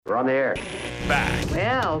We're on the air. Back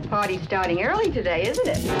Well, party's starting early today, isn't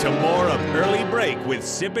it? to more of Early Break with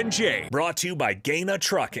Sip and Jay, brought to you by Gaina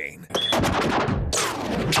Trucking.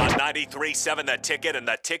 On 93.7 The Ticket and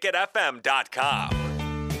theticketfm.com.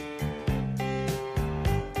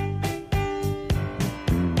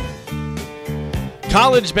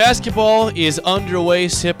 College basketball is underway.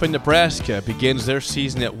 Sip in Nebraska begins their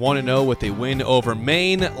season at 1-0 with a win over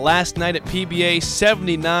Maine. Last night at PBA,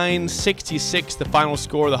 79-66, the final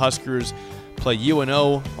score. The Huskers play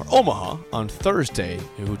UNO or Omaha on Thursday,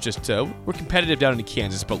 who just were competitive down in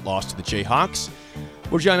Kansas but lost to the Jayhawks.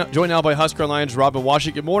 We're joined now by Husker Online's Robin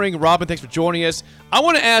Washut. Good morning, Robin. Thanks for joining us. I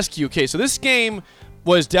want to ask you, okay, so this game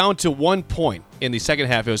was down to 1 point in the second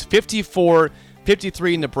half. It was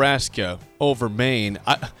 54-53 Nebraska over Maine.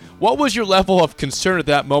 What was your level of concern at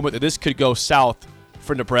that moment that this could go south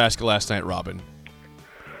for Nebraska last night, Robin?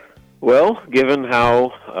 Well, given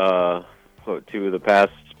how two of the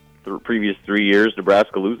previous 3 years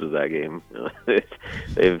Nebraska loses that game,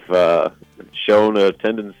 they've shown a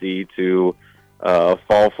tendency to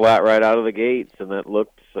fall flat right out of the gates, and that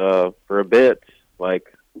looked for a bit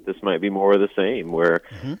like this might be more of the same, where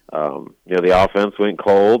the offense went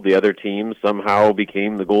cold. The other team somehow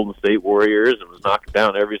became the Golden State Warriors and was knocking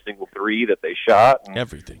down every single three that they shot. And,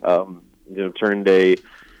 everything. Turned a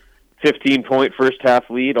 15-point first-half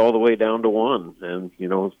lead all the way down to one. And,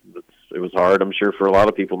 it was hard, I'm sure, for a lot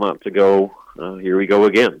of people not to go, here we go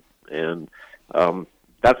again. And I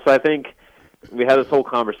think, we had this whole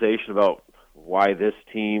conversation about why this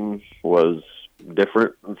team was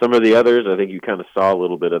different than some of the others. I think you kind of saw a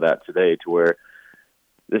little bit of that today, to where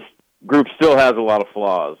this group still has a lot of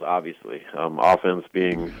flaws, obviously. Offense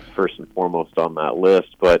being first and foremost on that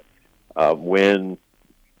list. But when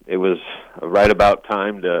it was right about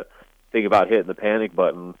time to think about hitting the panic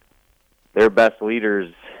button, their best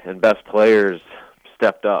leaders and best players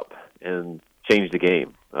stepped up and changed the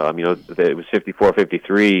game. It was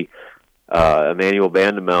 54-53. Emmanuel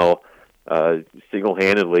Bandamel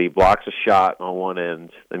single-handedly blocks a shot on one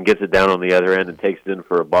end and gets it down on the other end and takes it in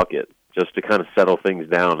for a bucket just to kind of settle things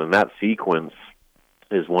down. And that sequence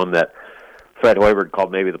is one that Fred Hoiberg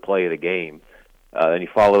called maybe the play of the game. And you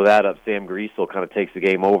follow that up, Sam Griesel kind of takes the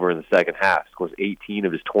game over in the second half, scores 18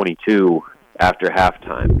 of his 22 after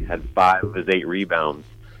halftime, had 5 of his 8 rebounds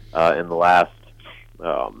in the last,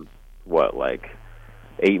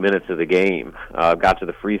 8 minutes of the game. Got to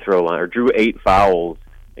the free throw line, or drew 8 fouls,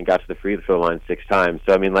 and got to the free throw line 6 times.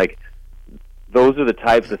 So, those are the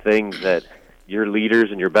types of things that your leaders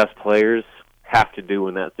and your best players have to do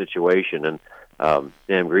in that situation. And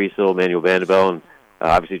Sam Griesel, Emmanuel Bandamel, and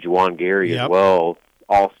obviously Juwan Gary as well,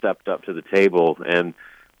 all stepped up to the table and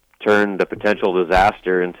turned a potential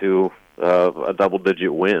disaster into a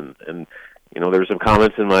double-digit win. And, there were some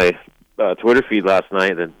comments in my Twitter feed last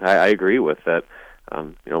night that I agree with, that,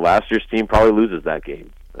 last year's team probably loses that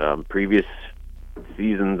game. Previous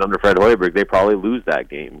seasons under Fred Hoiberg, they probably lose that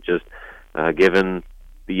game, just given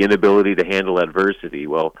the inability to handle adversity.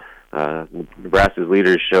 Well, Nebraska's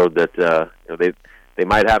leaders showed that they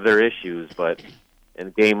might have their issues, but in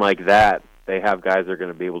a game like that, they have guys that are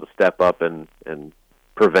going to be able to step up and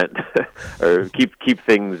prevent or keep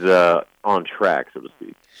things on track, so to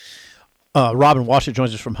speak. Robin Washut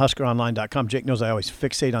joins us from HuskerOnline.com. Jake knows I always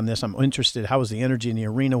fixate on this. I'm interested. How was the energy in the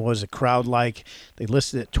arena? What was the crowd like? They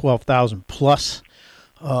listed it 12,000 plus.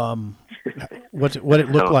 What it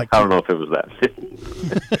looked like? I don't know if it was that.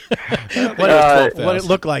 What it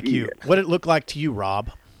looked like you? What it looked like to you,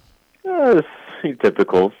 Rob? It's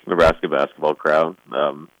typical Nebraska basketball crowd.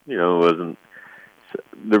 It wasn't.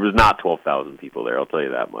 There was not 12,000 people there. I'll tell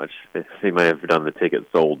you that much. They might have done the ticket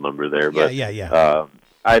sold number there, but yeah.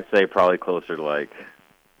 I'd say probably closer to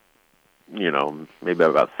maybe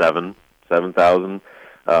about 7,000.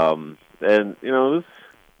 And it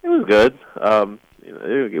was good.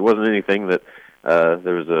 It wasn't anything that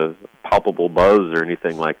there was a palpable buzz or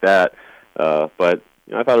anything like that. But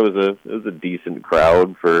I thought it was a decent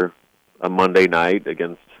crowd for a Monday night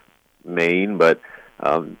against Maine. But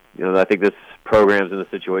I think this program's in a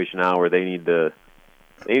situation now where they need to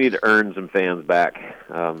earn some fans back.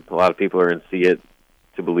 A lot of people are in see it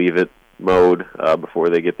to believe it mode before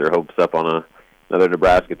they get their hopes up on another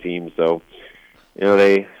Nebraska team. So,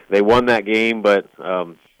 they won that game, but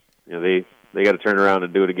they got to turn around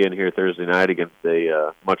and do it again here Thursday night against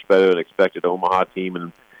a much better than expected Omaha team,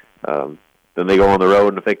 and then they go on the road.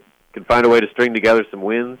 And if they can find a way to string together some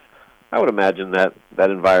wins, I would imagine that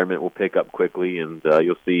environment will pick up quickly, and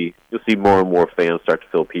you'll see more and more fans start to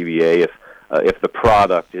fill PBA if the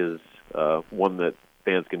product is one that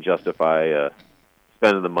fans can justify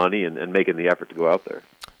spending the money and making the effort to go out there.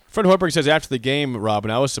 Fred Hoiberg says after the game, Rob,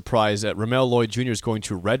 and I was surprised that Ramel Lloyd Jr. is going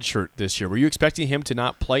to redshirt this year. Were you expecting him to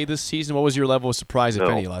not play this season? What was your level of surprise, if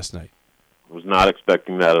any, last night? I was not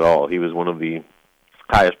expecting that at all. He was one of the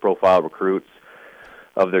highest profile recruits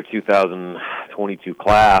of their 2022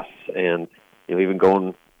 class, and even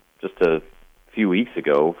going just a few weeks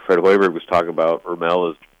ago, Fred Hoiberg was talking about Ramel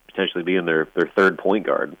as potentially being their third point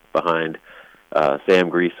guard behind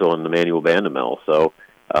Sam Griesel and Emmanuel Bandamel. So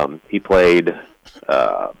he played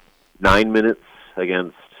 9 minutes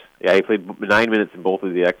he played 9 minutes in both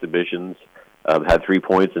of the exhibitions, had 3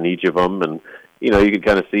 points in each of them, and you could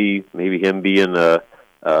kind of see maybe him being a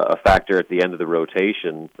factor at the end of the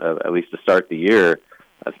rotation, at least to start the year,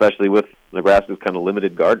 especially with Nebraska's kind of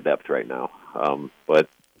limited guard depth right now. But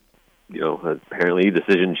apparently the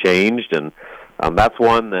decision changed, and that's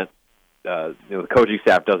one that the coaching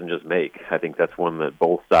staff doesn't just make. I think that's one that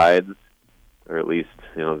both sides, or at least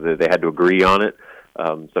they had to agree on it.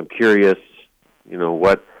 So I'm curious,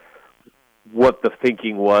 what the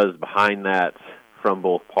thinking was behind that from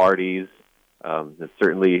both parties. It's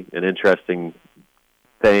certainly an interesting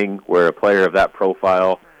thing where a player of that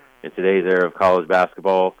profile in today's era of college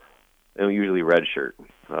basketball, they don't usually redshirt.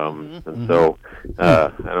 And so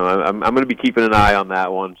I'm going to be keeping an eye on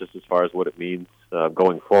that one, just as far as what it means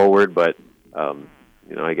going forward. But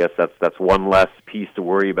I guess that's one less piece to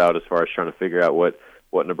worry about as far as trying to figure out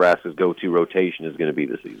what Nebraska's go-to rotation is going to be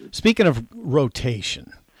this season. Speaking of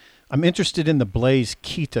rotation, I'm interested in the Blaze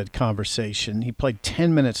Keita conversation. He played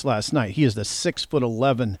 10 minutes last night. He is the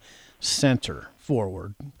 6'11" center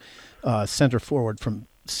forward from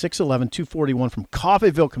 6'11", 241 from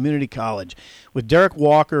Coffeyville Community College. With Derek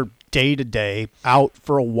Walker day-to-day, out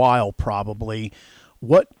for a while probably.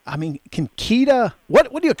 Can Keita,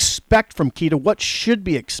 what do you expect from Keita? What should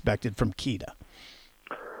be expected from Keita?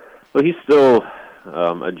 Well, he's still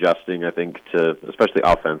adjusting, I think, to especially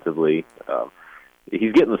offensively.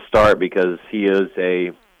 He's getting the start because he is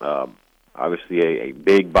obviously a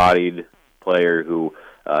big-bodied player who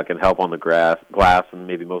can help on the glass, and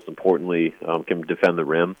maybe most importantly, can defend the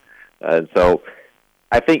rim. And so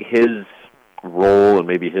I think his role and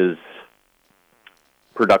maybe his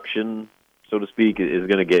production, so to speak, is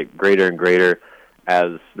going to get greater and greater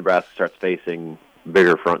as Nebraska starts facing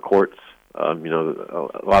bigger front courts. A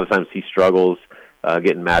lot of times he struggles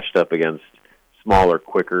getting matched up against smaller,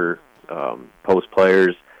 quicker post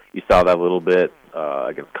players. You saw that a little bit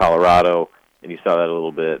against Colorado, and you saw that a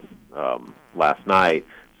little bit last night.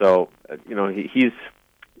 So, he's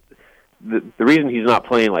the reason he's not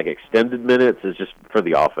playing like extended minutes is just for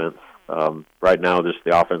the offense. Right now, just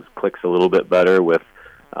the offense clicks a little bit better with,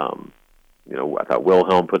 I thought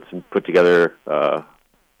Wilhelm put together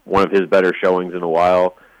one of his better showings in a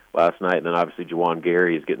while last night, and then obviously Juwan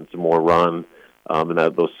Gary is getting some more run in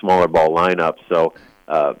those smaller ball lineups. So,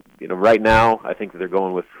 right now, I think that they're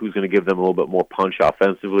going with who's going to give them a little bit more punch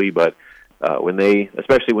offensively, but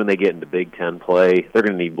especially when they get into Big Ten play, they're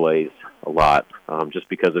going to need Blaze a lot, just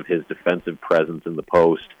because of his defensive presence in the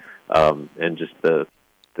post, and just the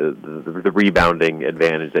rebounding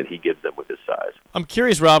advantage that he gives them with his size. I'm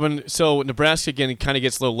curious, Robin, so Nebraska again kind of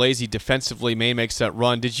gets a little lazy defensively. Maine makes that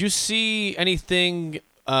run. Did you see anything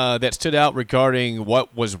that stood out regarding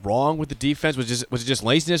what was wrong with the defense? Was it just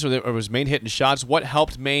laziness, or was Maine hitting shots? What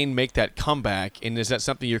helped Maine make that comeback, and is that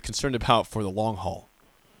something you're concerned about for the long haul?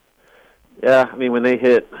 Yeah, when they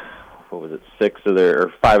hit, 5 of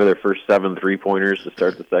their first 7 3-pointers to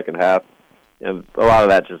start the second half, and a lot of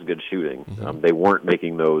that's just good shooting. Mm-hmm. They weren't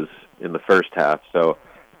making those in the first half, so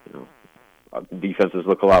defenses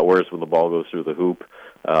look a lot worse when the ball goes through the hoop.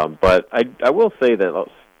 But I will say that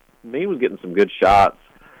Maine was getting some good shots.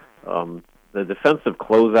 The defensive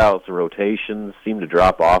closeouts and rotations seemed to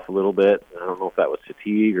drop off a little bit. I don't know if that was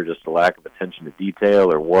fatigue or just a lack of attention to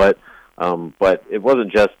detail or what, but it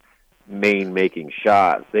wasn't just Maine making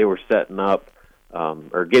shots. They were setting up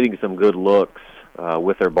or getting some good looks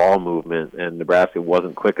with their ball movement, and Nebraska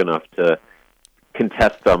wasn't quick enough to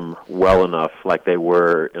contest them well enough like they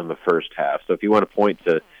were in the first half. So if you want to point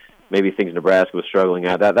to maybe things Nebraska was struggling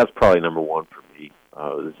at, that's probably number one for me. It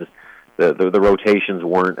was just the rotations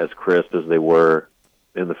weren't as crisp as they were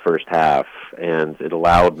in the first half, and it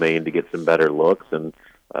allowed Maine to get some better looks. And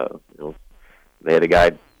they had a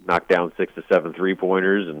guy knock down 6 to 7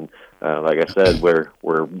 3-pointers, and like I said,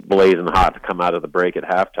 we're blazing hot to come out of the break at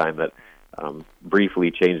halftime. That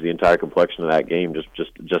briefly changed the entire complexion of that game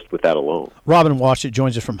just with that alone. Robin Washut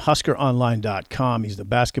joins us from HuskerOnline.com. He's the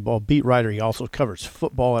basketball beat writer. He also covers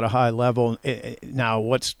football at a high level. Now,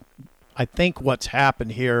 what's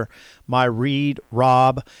happened here, my read,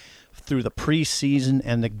 Rob, through the preseason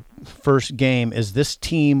and the first game is this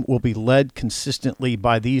team will be led consistently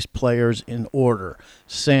by these players in order: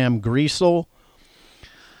 Sam Griesel,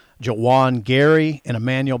 Jawan Gary, and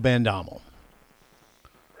Emmanuel Bandamo.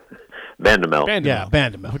 Bandamel. Yeah,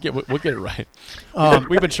 Bandamel. We'll get it right.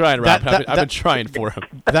 We've been trying, Rob. I've been trying for him.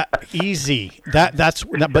 That easy. That's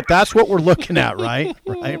what we're looking at, right?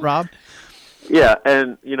 Right, Rob? Yeah,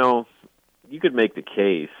 and you could make the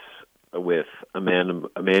case with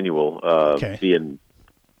Emmanuel being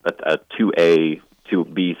a 2A,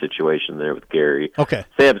 2B situation there with Gary. Okay.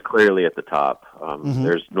 Sam's clearly at the top.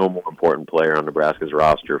 There's no more important player on Nebraska's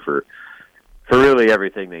roster for really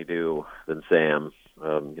everything they do than Sam.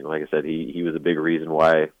 Like I said, he was a big reason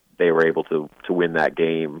why they were able to win that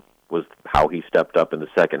game, was how he stepped up in the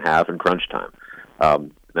second half in crunch time.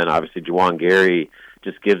 Then obviously Jawan Gary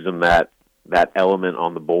just gives them that element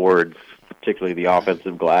on the boards, particularly the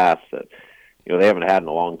offensive glass, that they haven't had in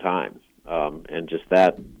a long time. And just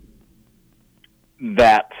that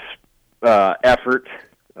effort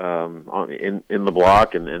in the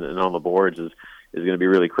block and on the boards is going to be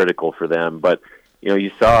really critical for them. But you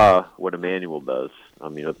saw what Emmanuel does.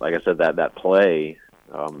 Like I said, that play,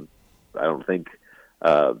 I don't think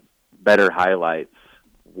better highlights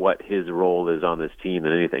what his role is on this team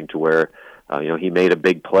than anything, to where, he made a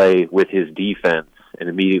big play with his defense and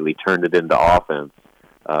immediately turned it into offense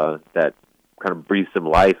that kind of breathed some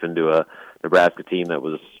life into a Nebraska team that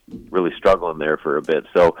was really struggling there for a bit.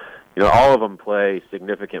 So, all of them play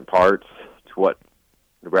significant parts to what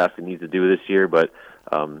Nebraska needs to do this year, but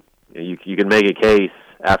you can make a case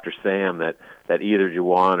after Sam that either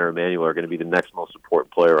Jawan or Emmanuel are going to be the next most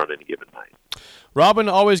important player on any given night. Robin,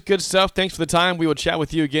 always good stuff. Thanks for the time. We will chat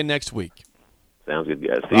with you again next week. Sounds good,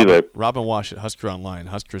 guys. See you later. Robin Washut, Husker Online.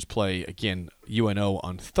 Huskers play, again, UNO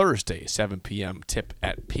on Thursday, 7 p.m. tip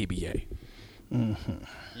at PBA.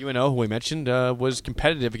 Mm-hmm. UNO, who we mentioned, was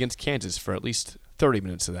competitive against Kansas for at least 30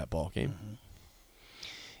 minutes of that ball game. Mm-hmm.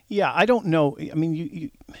 Yeah, I don't know. I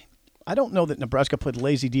mean, I don't know that Nebraska played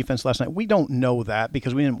lazy defense last night. We don't know that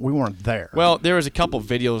because we weren't there. Well, there was a couple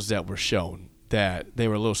videos that were shown that they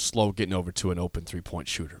were a little slow getting over to an open three-point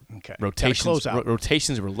shooter. Okay. Rotations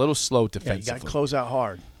were a little slow defensively. Yeah, you got to close out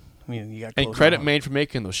hard. You got and credit made for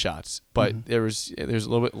making those shots, but there's a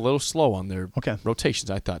little slow on their rotations,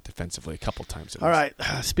 I thought, defensively a couple times. All right.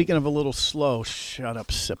 Speaking of a little slow, shut up,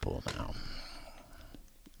 Sipple now.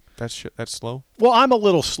 That's slow? Well, I'm a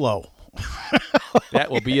little slow. That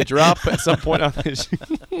will be a drop at some point on this.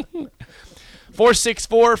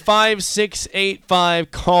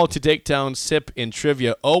 464-5685. Call to take down Sip in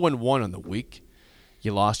trivia. 0-1 on the week.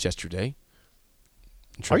 You lost yesterday.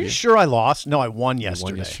 Are you sure I lost? No, I won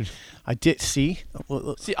yesterday. I did. See,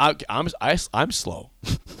 I'm slow.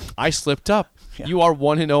 I slipped up. Yeah. You are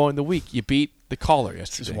 1-0 on the week. You beat the caller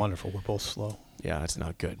yesterday. This is wonderful. We're both slow. Yeah, that's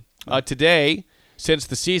not good. Today, since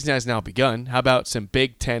the season has now begun, how about some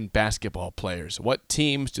Big Ten basketball players? What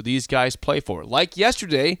teams do these guys play for? Like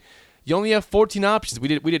yesterday, you only have 14 options. We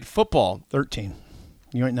did football. 13.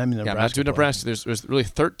 You ain't naming Nebraska. Yeah, I'm not doing Nebraska. There's really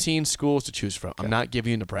 13 schools to choose from. Okay. I'm not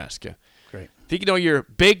giving you Nebraska. Great. Think you know your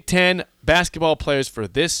Big Ten basketball players for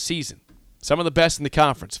this season. Some of the best in the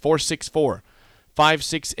conference.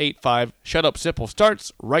 464-5685. Shut Up Sipple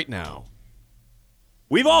starts right now.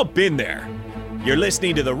 We've all been there. You're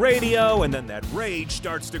listening to the radio, and then that rage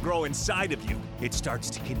starts to grow inside of you. It starts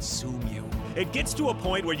to consume you. It gets to a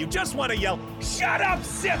point where you just want to yell, "Shut up,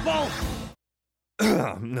 Sipple!"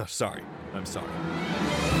 No, sorry. I'm sorry.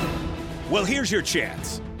 Well, here's your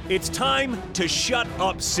chance. It's time to shut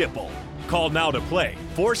up, Sipple. Call now to play.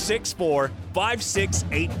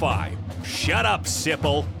 464-5685. Shut up,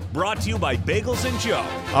 Sipple. Brought to you by Bagels and Joe.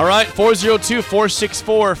 All right,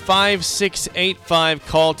 402-464-5685.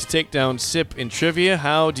 Call to take down Sip in trivia.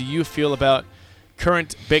 How do you feel about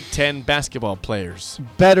current Big Ten basketball players?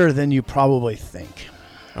 Better than you probably think.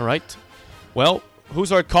 All right. Well,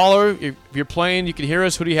 who's our caller? If you're playing, you can hear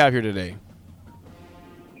us. Who do you have here today?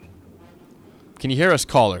 Can you hear us,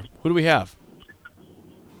 caller? Who do we have?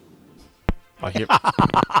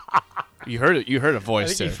 You heard it. You heard a voice. I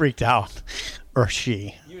think there. he freaked out. Or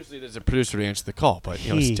she. Usually there's a producer to answer the call, but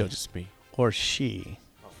it's still just me. Or she.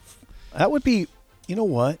 That would be, you know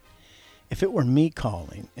what? If it were me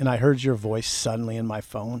calling and I heard your voice suddenly in my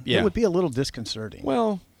phone, it would be a little disconcerting.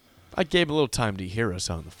 Well, I gave a little time to hear us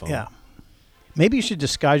on the phone. Yeah. Maybe you should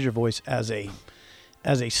disguise your voice as a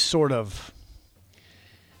sort of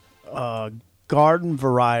garden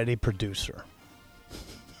variety producer.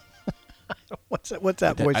 What's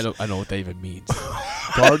that voice? I don't know what that even means.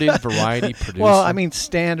 Garden variety producer. Well, I mean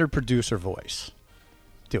standard producer voice.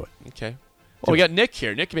 Do it. Okay. Well, we got Nick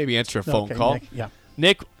here. Nick can maybe answer a phone call. Nick, yeah.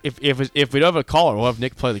 Nick, if we don't have a caller, we'll have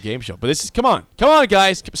Nick play the game show. But this is, come on,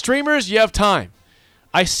 guys. Streamers, you have time.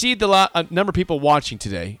 I see a number of people watching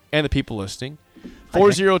today and the people listening.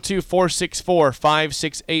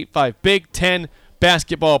 402-464-5685. Big Ten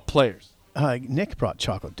basketball players. Nick brought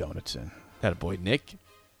chocolate donuts in. That a boy, Nick.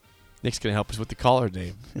 Nick's going to help us with the caller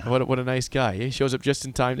name. What a nice guy. He shows up just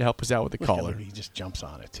in time to help us out with the caller. He just jumps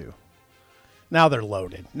on it, too. Now they're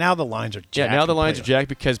loaded. Now the lines are jacked. Yeah, now the lines are jacked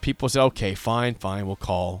because people say, okay, fine, we'll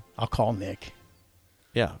call. I'll call Nick.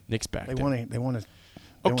 Yeah, Nick's back. They want to.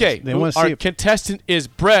 Okay, our contestant is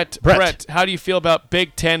Brett. Brett, how do you feel about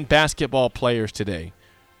Big Ten basketball players today?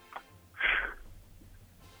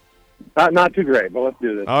 Not too great, but let's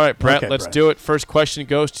do this. All right, Brett, let's do it. First question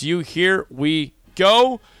goes to you. Here we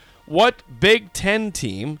go. What Big Ten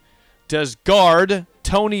team does guard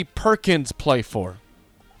Tony Perkins play for?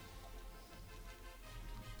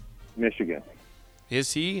 Michigan.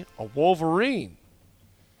 Is he a Wolverine?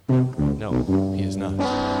 No, he is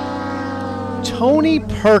not. Tony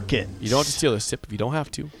Perkins. You don't have to steal this, Sip, if you don't have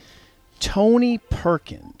to. Tony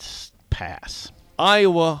Perkins. Pass.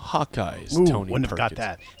 Iowa Hawkeyes. Ooh, Tony wouldn't have got Perkins.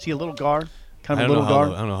 that. Is he a little guard? Kind of a little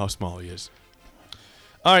guard? I don't know how small he is.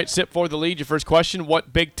 All right, Sip, for the lead. Your first question.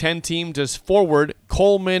 What Big Ten team does forward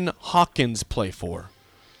Coleman Hawkins play for?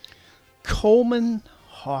 Coleman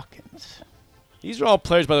Hawkins. These are all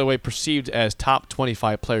players, by the way, perceived as top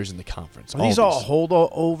 25 players in the conference. Are these all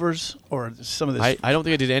holdovers or some of this? I don't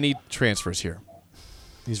think I did any transfers here.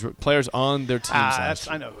 These were players on their teams.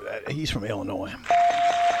 I know that. He's from Illinois.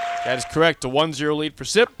 That is correct. A 1-0 lead for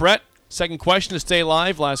Sip. Brett, second question to stay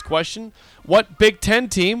live. Last question. What Big Ten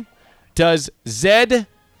team does Zed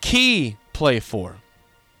Key play for?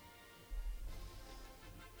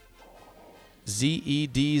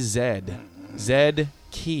 Z-E-D-Z. Zed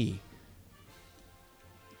Key.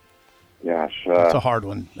 Gosh. That's a hard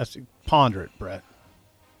one. Ponder it, Brett.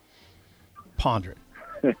 Ponder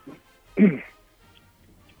it.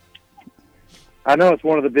 I know it's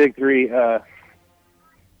one of the big three. Gosh.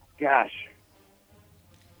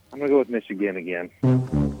 I'm going to go with Michigan again. 2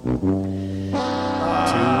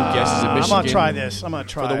 guesses at Michigan. I'm going to try this. I'm going to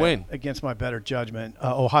try for the win. Against my better judgment.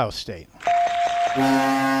 Ohio State. No.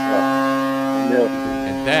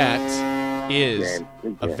 And that is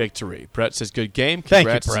a victory. Brett says good game. Thank you,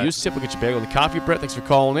 Congrats Brett. to you, Sip. We'll get you bagel and coffee, Brett. Thanks for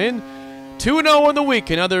calling in. 2-0 on the week.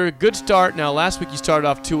 Another good start. Now, last week you started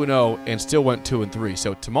off 2-0 and still went 2-3.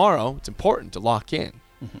 So tomorrow, it's important to lock in.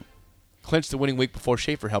 Mm-hmm. Clinch the winning week before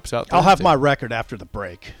Schaefer helps out. I'll have my record after the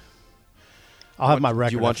break. I'll have my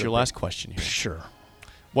record. Do you want your last question here? Sure.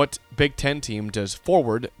 What Big Ten team does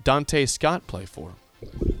forward Dante Scott play for?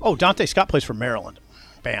 Oh, Dante Scott plays for Maryland.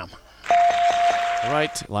 Bam. All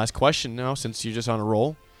right, last question now since you're just on a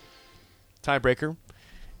roll. Tiebreaker.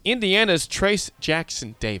 Indiana's Trace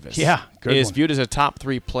Jackson Davis is viewed as a top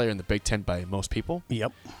 3 player in the Big Ten by most people.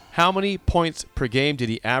 Yep. How many points per game did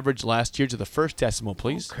he average last year to the first decimal,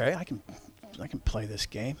 please? Okay, I can play this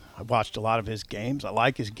game. I watched a lot of his games. I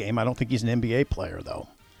like his game. I don't think he's an NBA player, though.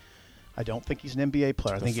 I don't think he's an NBA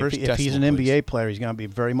player. I think if he's an NBA player, he's going to be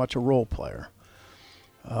very much a role player.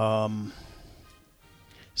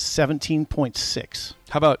 17.6.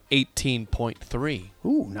 How about 18.3?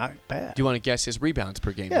 Ooh, not bad. Do you want to guess his rebounds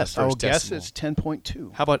per game? Yes, I will guess decimal? it's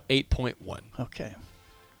 10.2. How about 8.1? Okay.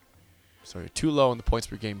 So you're too low in the points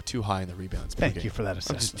per game, too high in the rebounds per game. Thank you for that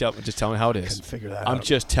assessment. I'm just telling how it is. Couldn't figure that out. I'm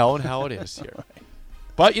just telling how it is here. Right.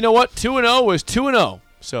 But you know what? 2-0 is 2-0.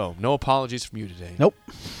 So no apologies from you today. Nope.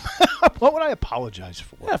 What would I apologize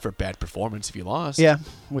for? Yeah, for bad performance if you lost. Yeah,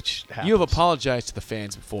 which happens. You have apologized to the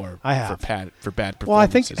fans before. I have. For bad performances. Well, I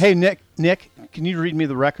think, hey, Nick, can you read me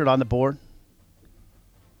the record on the board?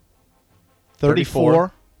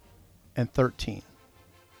 34 and 13.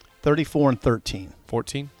 34 and 13.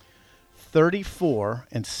 14? 34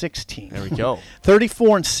 and 16. There we go.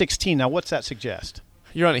 34 and 16. Now, what's that suggest?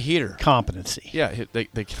 You're on a heater. Competency. Yeah,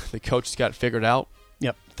 the coach's got it figured out.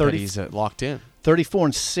 Yep. He's locked in. 34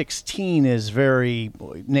 and 16 is name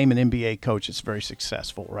an NBA coach that's very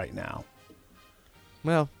successful right now.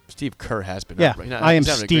 Well, Steve Kerr has been. Yeah, right. I am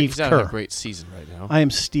Steve Kerr. He's having a great season right now. I am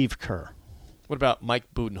Steve Kerr. What about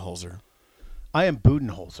Mike Budenholzer? I am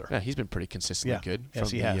Budenholzer. Yeah, he's been pretty consistently good. Yes,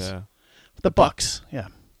 he has. The Bucks. Yeah.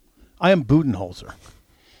 I am Budenholzer.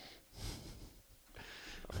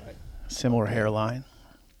 All right. Similar hairline.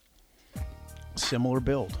 Similar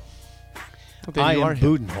build. Okay, I am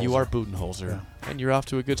Budenholzer. You are Budenholzer. Yeah. And you're off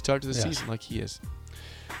to a good start to the season like he is.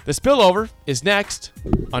 The spillover is next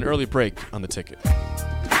on Early Break on the Ticket.